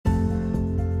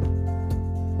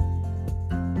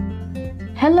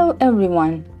Hello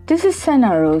everyone, this is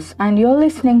Sana Rose and you're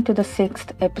listening to the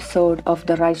 6th episode of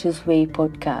the Righteous Way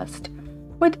podcast.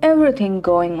 With everything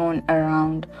going on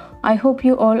around, I hope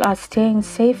you all are staying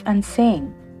safe and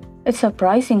sane. It's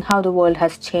surprising how the world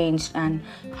has changed and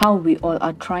how we all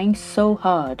are trying so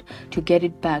hard to get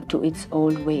it back to its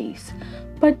old ways.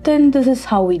 But then this is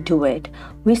how we do it.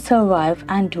 We survive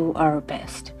and do our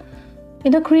best.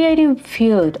 In the creative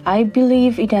field, I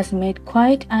believe it has made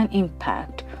quite an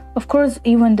impact. Of course,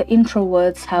 even the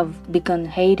introverts have begun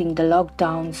hating the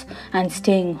lockdowns and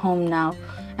staying home now.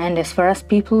 And as far as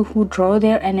people who draw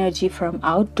their energy from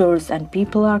outdoors and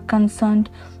people are concerned,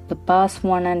 the past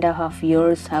 1.5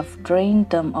 years have drained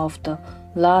them of the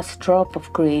last drop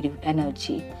of creative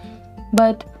energy.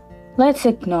 But let's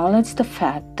acknowledge the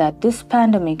fact that this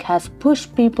pandemic has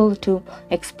pushed people to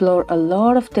explore a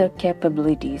lot of their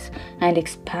capabilities and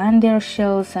expand their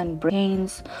shells and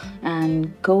brains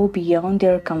and go beyond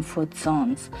their comfort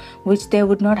zones, which they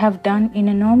would not have done in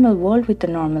a normal world with a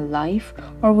normal life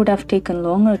or would have taken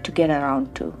longer to get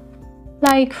around to.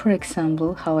 Like, for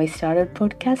example, how I started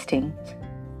podcasting.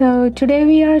 So today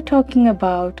we are talking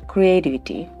about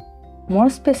creativity, more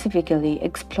specifically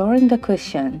exploring the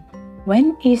question,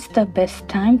 when is the best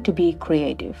time to be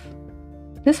creative?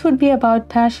 This would be about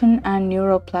passion and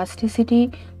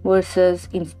neuroplasticity versus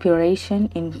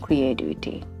inspiration in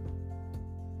creativity.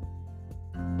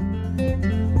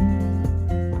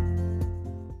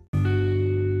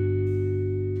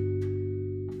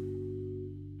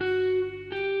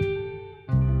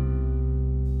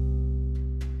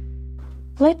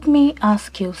 Let me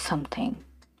ask you something.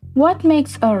 What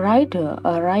makes a writer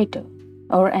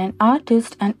or an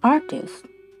artist an artist?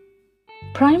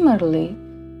 Primarily,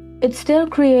 it's their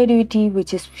creativity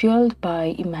which is fueled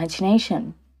by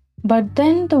imagination. But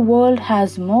then the world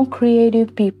has more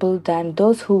creative people than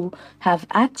those who have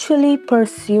actually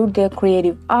pursued their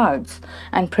creative arts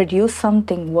and produced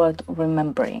something worth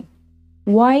remembering.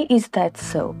 Why is that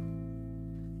so?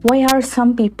 Why are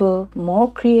some people more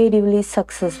creatively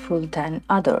successful than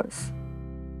others?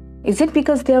 Is it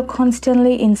because they are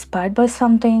constantly inspired by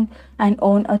something and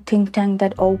own a think tank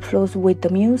that overflows with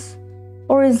the muse?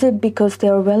 Or is it because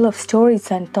their well of stories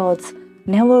and thoughts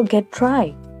never get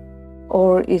dry?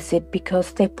 Or is it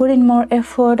because they put in more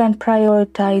effort and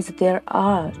prioritize their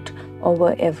art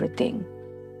over everything?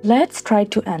 Let's try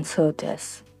to answer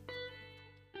this.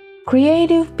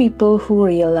 Creative people who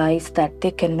realize that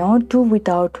they cannot do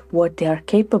without what they are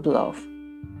capable of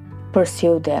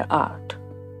pursue their art.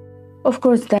 Of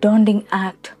course, the daunting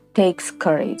act takes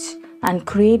courage, and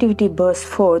creativity bursts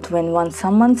forth when one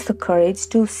summons the courage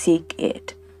to seek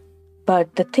it.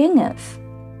 But the thing is,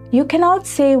 you cannot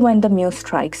say when the muse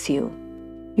strikes you.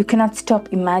 You cannot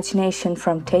stop imagination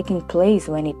from taking place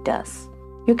when it does.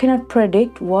 You cannot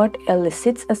predict what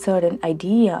elicits a certain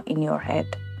idea in your head.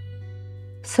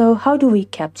 So how do we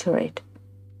capture it?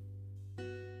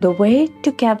 The way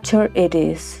to capture it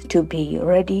is to be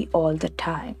ready all the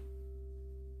time.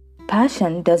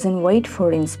 Passion doesn't wait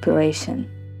for inspiration.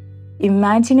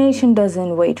 Imagination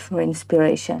doesn't wait for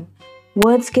inspiration.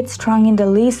 Words get strung in the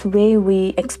least way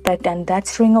we expect, and that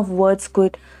string of words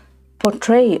could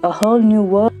portray a whole new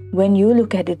world when you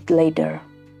look at it later.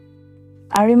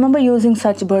 I remember using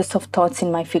such bursts of thoughts in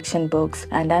my fiction books,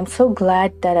 and I'm so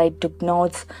glad that I took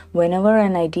notes whenever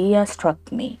an idea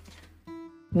struck me.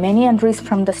 Many entries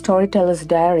from the storyteller's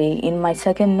diary in my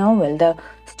second novel, The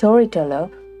Storyteller,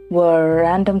 were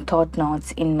random thought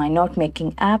notes in my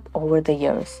note-making app over the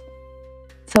years.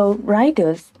 So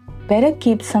writers better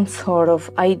keep some sort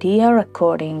of idea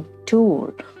recording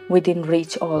tool within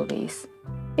reach always.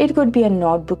 It could be a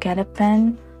notebook and a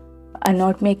pen, a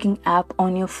note-making app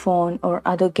on your phone or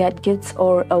other gadgets,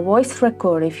 or a voice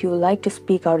record if you like to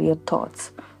speak out your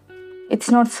thoughts.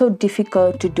 It's not so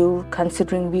difficult to do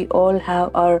considering we all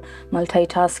have our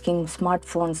multitasking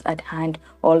smartphones at hand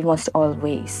almost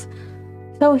always.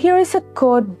 So here is a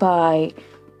quote by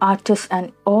artist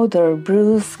and author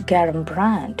Bruce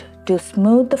Garembrand to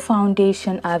smooth the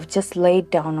foundation I've just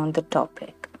laid down on the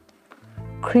topic.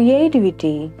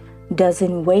 Creativity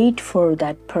doesn't wait for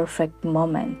that perfect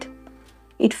moment.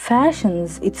 It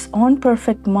fashions its own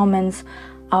perfect moments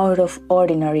out of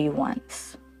ordinary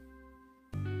ones.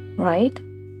 Right?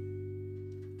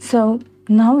 So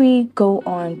now we go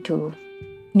on to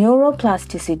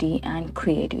neuroplasticity and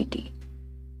creativity.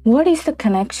 What is the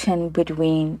connection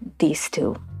between these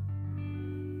two?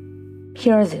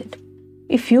 Here's it.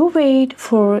 If you wait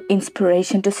for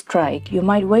inspiration to strike, you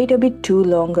might wait a bit too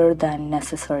longer than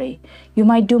necessary. You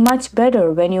might do much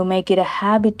better when you make it a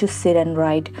habit to sit and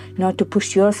write, not to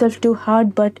push yourself too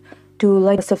hard, but to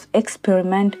let yourself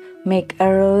experiment, make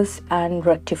errors, and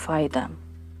rectify them.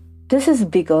 This is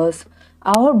because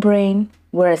our brain,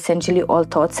 where essentially all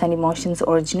thoughts and emotions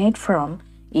originate from,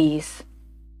 is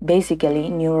basically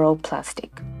neuroplastic.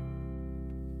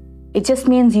 It just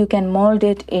means you can mold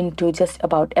it into just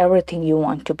about everything you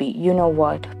want to be. You know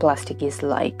what plastic is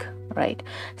like, right?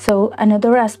 So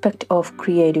another aspect of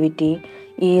creativity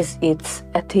is its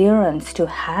adherence to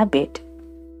habit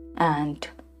and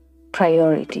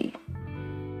priority.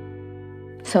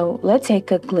 So let's take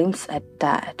a glimpse at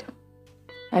that,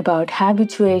 about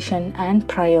habituation and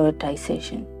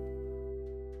prioritization.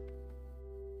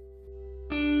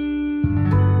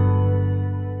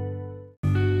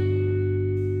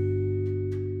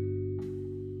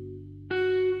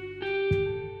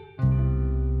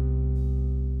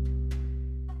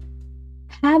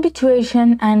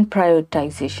 Habituation and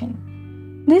prioritization.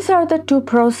 These are the two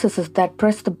processes that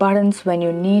press the buttons when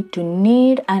you need to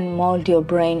knead and mold your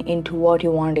brain into what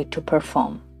you want it to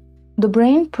perform. The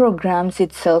brain programs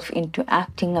itself into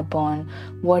acting upon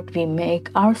what we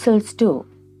make ourselves do.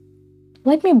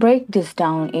 Let me break this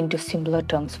down into simpler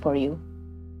terms for you.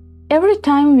 Every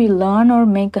time we learn or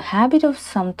make a habit of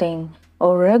something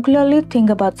or regularly think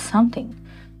about something,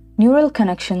 neural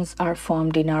connections are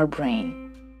formed in our brain.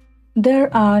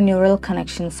 There are neural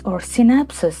connections or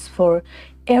synapses for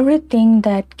everything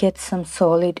that gets some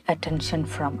solid attention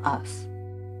from us.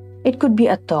 It could be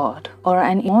a thought or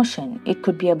an emotion. It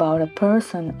could be about a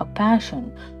person, a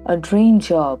passion, a dream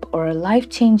job, or a life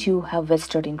change you have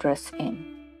vested interest in.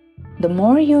 The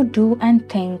more you do and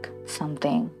think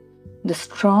something, the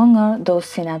stronger those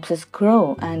synapses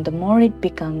grow and the more it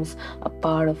becomes a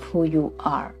part of who you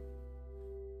are.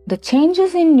 The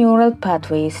changes in neural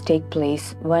pathways take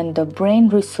place when the brain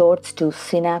resorts to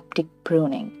synaptic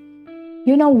pruning.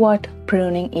 You know what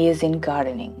pruning is in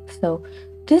gardening. So,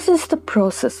 this is the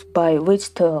process by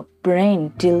which the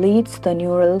brain deletes the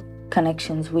neural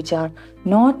connections which are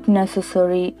not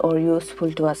necessary or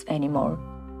useful to us anymore,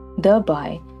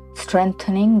 thereby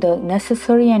strengthening the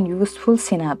necessary and useful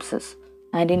synapses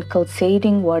and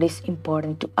inculcating what is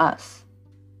important to us.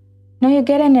 Now you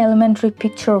get an elementary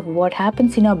picture of what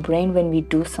happens in our brain when we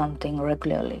do something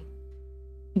regularly.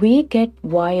 We get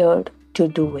wired to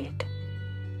do it.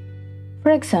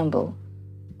 For example,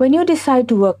 when you decide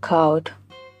to work out,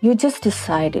 you just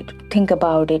decide it, think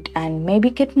about it, and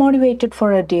maybe get motivated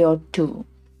for a day or two.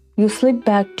 You slip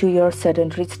back to your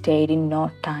sedentary state in no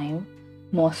time,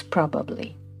 most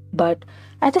probably. But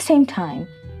at the same time,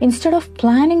 instead of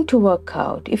planning to work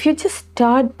out, if you just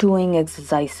start doing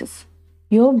exercises,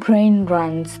 your brain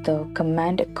runs the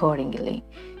command accordingly.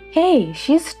 Hey,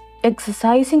 she's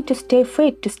exercising to stay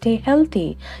fit, to stay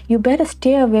healthy. You better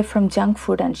stay away from junk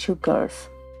food and sugars.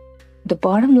 The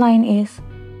bottom line is,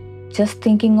 just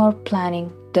thinking or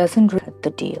planning doesn't hurt the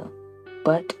deal,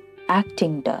 but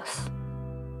acting does.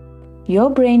 Your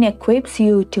brain equips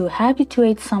you to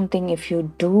habituate something if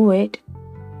you do it,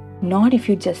 not if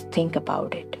you just think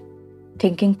about it.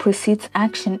 Thinking precedes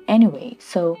action anyway,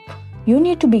 so you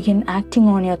need to begin acting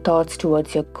on your thoughts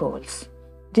towards your goals.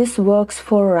 This works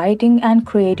for writing and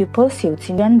creative pursuits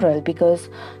in general because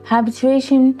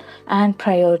habituation and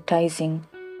prioritizing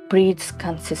breeds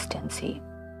consistency.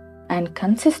 And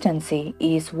consistency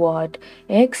is what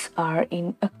eggs are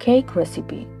in a cake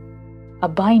recipe, a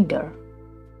binder.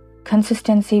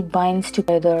 Consistency binds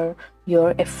together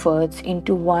your efforts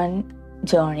into one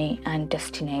journey and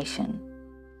destination,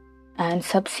 and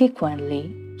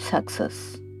subsequently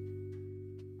success.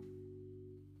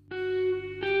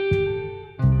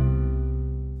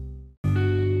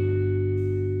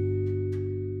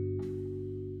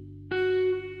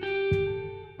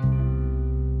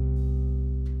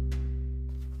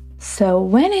 So,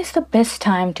 when is the best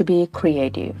time to be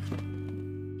creative?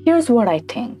 Here's what I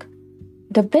think.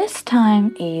 The best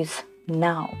time is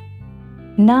now.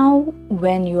 Now,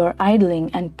 when you are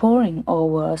idling and poring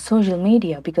over social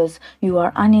media because you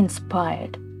are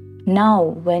uninspired. Now,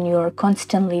 when you are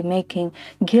constantly making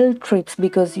guilt trips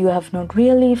because you have not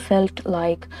really felt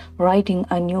like writing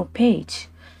a new page.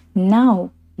 Now,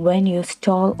 when you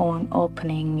stall on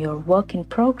opening your work in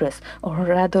progress or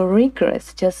rather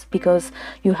regress just because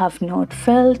you have not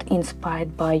felt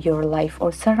inspired by your life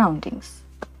or surroundings.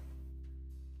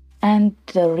 And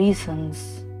the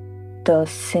reasons, the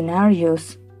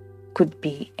scenarios could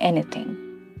be anything.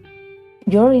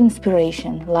 Your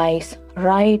inspiration lies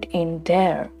right in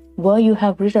there, where you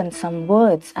have written some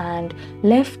words and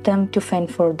left them to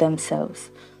fend for themselves.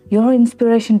 Your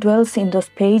inspiration dwells in those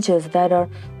pages that are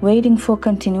waiting for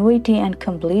continuity and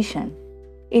completion.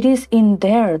 It is in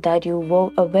there that you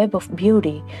wove a web of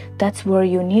beauty. That's where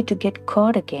you need to get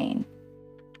caught again.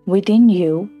 Within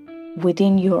you,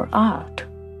 within your art.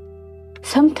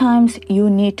 Sometimes you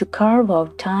need to carve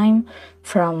out time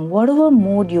from whatever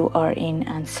mood you are in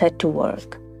and set to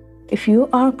work. If you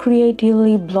are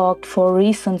creatively blocked for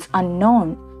reasons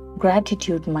unknown,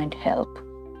 gratitude might help.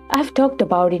 I've talked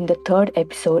about in the third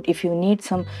episode if you need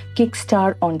some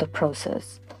kickstart on the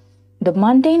process. The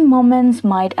mundane moments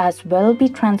might as well be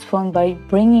transformed by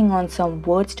bringing on some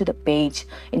words to the page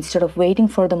instead of waiting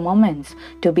for the moments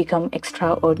to become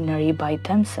extraordinary by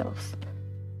themselves.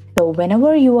 So,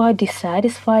 whenever you are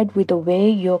dissatisfied with the way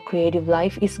your creative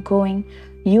life is going,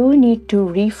 you need to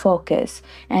refocus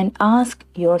and ask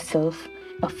yourself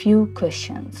a few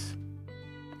questions.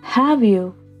 Have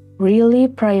you really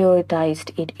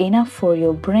prioritized it enough for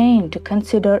your brain to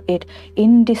consider it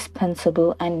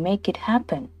indispensable and make it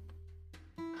happen?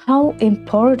 How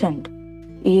important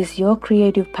is your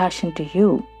creative passion to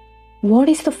you? What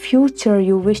is the future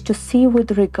you wish to see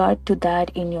with regard to that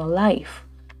in your life?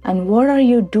 And what are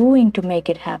you doing to make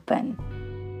it happen?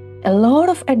 A lot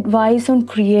of advice on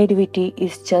creativity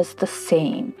is just the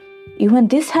same. Even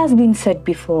this has been said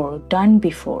before, done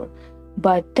before.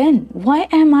 But then, why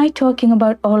am I talking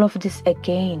about all of this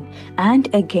again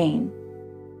and again?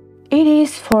 It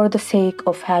is for the sake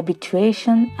of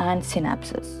habituation and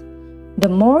synapses. The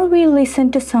more we listen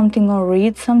to something or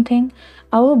read something,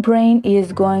 our brain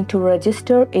is going to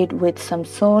register it with some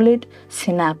solid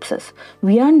synapses.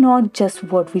 We are not just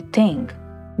what we think,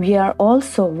 we are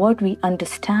also what we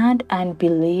understand and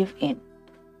believe in.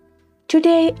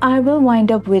 Today, I will wind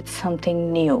up with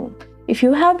something new. If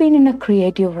you have been in a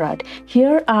creative rut,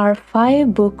 here are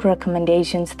 5 book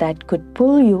recommendations that could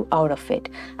pull you out of it.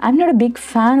 I'm not a big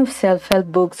fan of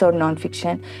self-help books or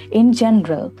nonfiction in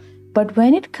general, but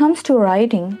when it comes to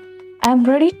writing, I'm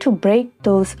ready to break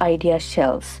those idea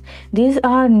shells. These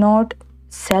are not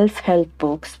self-help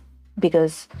books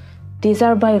because these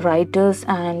are by writers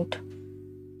and,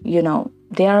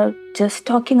 they are just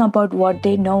talking about what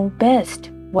they know best,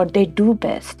 what they do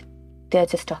best. They're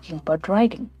just talking about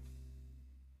writing.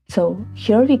 So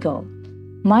here we go.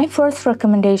 My first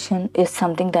recommendation is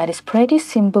something that is pretty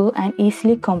simple and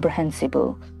easily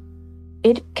comprehensible.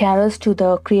 It caters to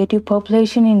the creative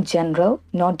population in general,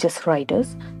 not just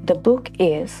writers. The book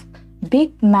is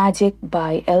Big Magic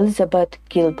by Elizabeth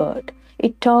Gilbert.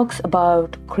 It talks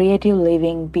about creative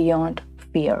living beyond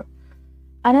fear.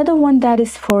 Another one that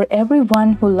is for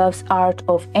everyone who loves art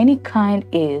of any kind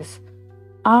is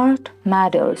Art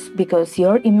Matters Because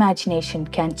Your Imagination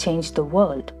Can Change the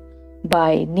World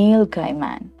by Neil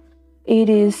Gaiman. It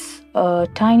is a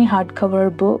tiny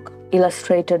hardcover book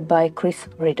illustrated by Chris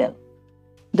Riddle.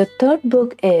 The third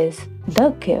book is The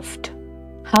Gift,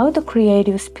 How the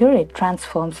Creative Spirit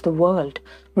Transforms the World,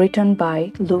 written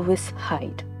by Lewis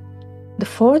Hyde. The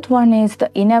fourth one is the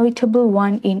inevitable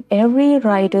one in every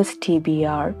writer's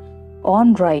TBR,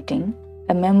 On Writing,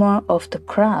 A Memoir of the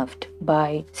Craft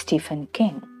by Stephen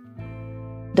King.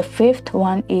 The fifth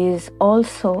one is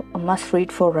also a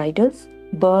must-read for writers,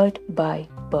 Bird by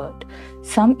Bird,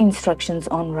 Some Instructions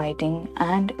on Writing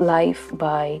and Life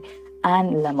by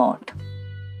Anne Lamott.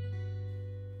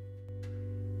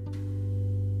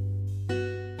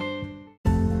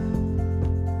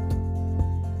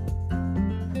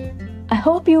 I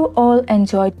hope you all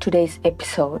enjoyed today's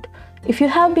episode. If you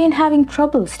have been having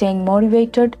trouble staying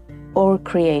motivated or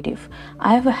creative,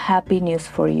 I have a happy news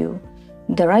for you.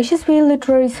 The Righteous Way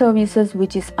Literary Services,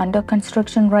 which is under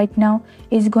construction right now,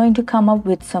 is going to come up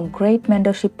with some great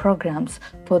mentorship programs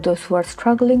for those who are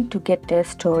struggling to get their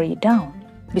story down,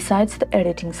 besides the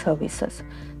editing services.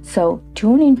 So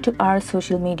tune into our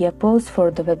social media posts for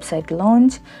the website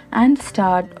launch and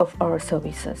start of our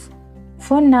services.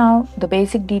 For now, the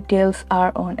basic details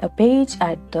are on a page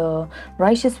at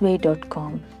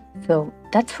therighteousway.com. So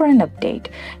that's for an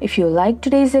update. If you liked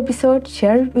today's episode,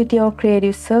 share it with your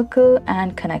creative circle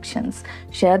and connections.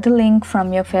 Share the link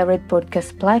from your favorite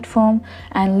podcast platform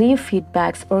and leave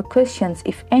feedbacks or questions,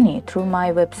 if any, through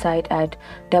my website at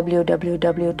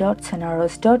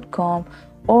www.sonaros.com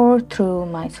or through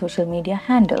my social media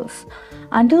handles.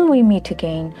 Until we meet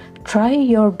again, try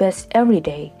your best every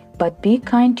day, but be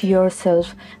kind to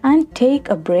yourself and take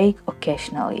a break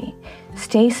occasionally.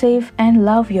 Stay safe and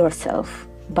love yourself.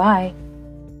 Bye.